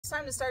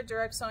time to start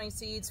direct sowing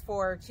seeds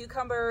for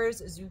cucumbers,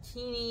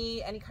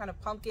 zucchini, any kind of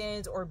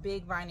pumpkins, or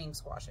big vining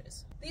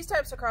squashes. These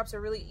types of crops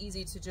are really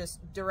easy to just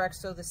direct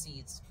sow the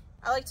seeds.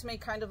 I like to make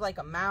kind of like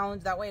a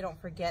mound, that way I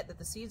don't forget that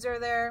the seeds are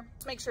there.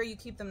 Just make sure you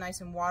keep them nice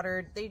and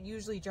watered. They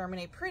usually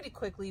germinate pretty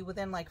quickly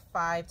within like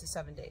 5 to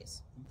 7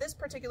 days. This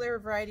particular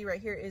variety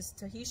right here is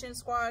Tahitian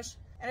squash,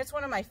 and it's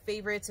one of my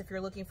favorites if you're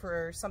looking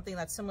for something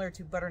that's similar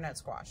to butternut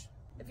squash.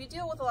 If you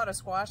deal with a lot of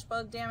squash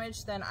bug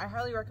damage, then I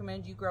highly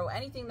recommend you grow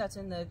anything that's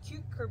in the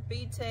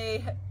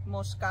Cucurbitaceae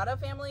Moschata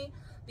family,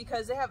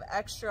 because they have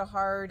extra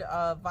hard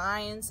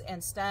vines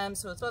and stems,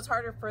 so it's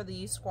harder for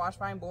the squash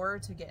vine borer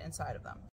to get inside of them.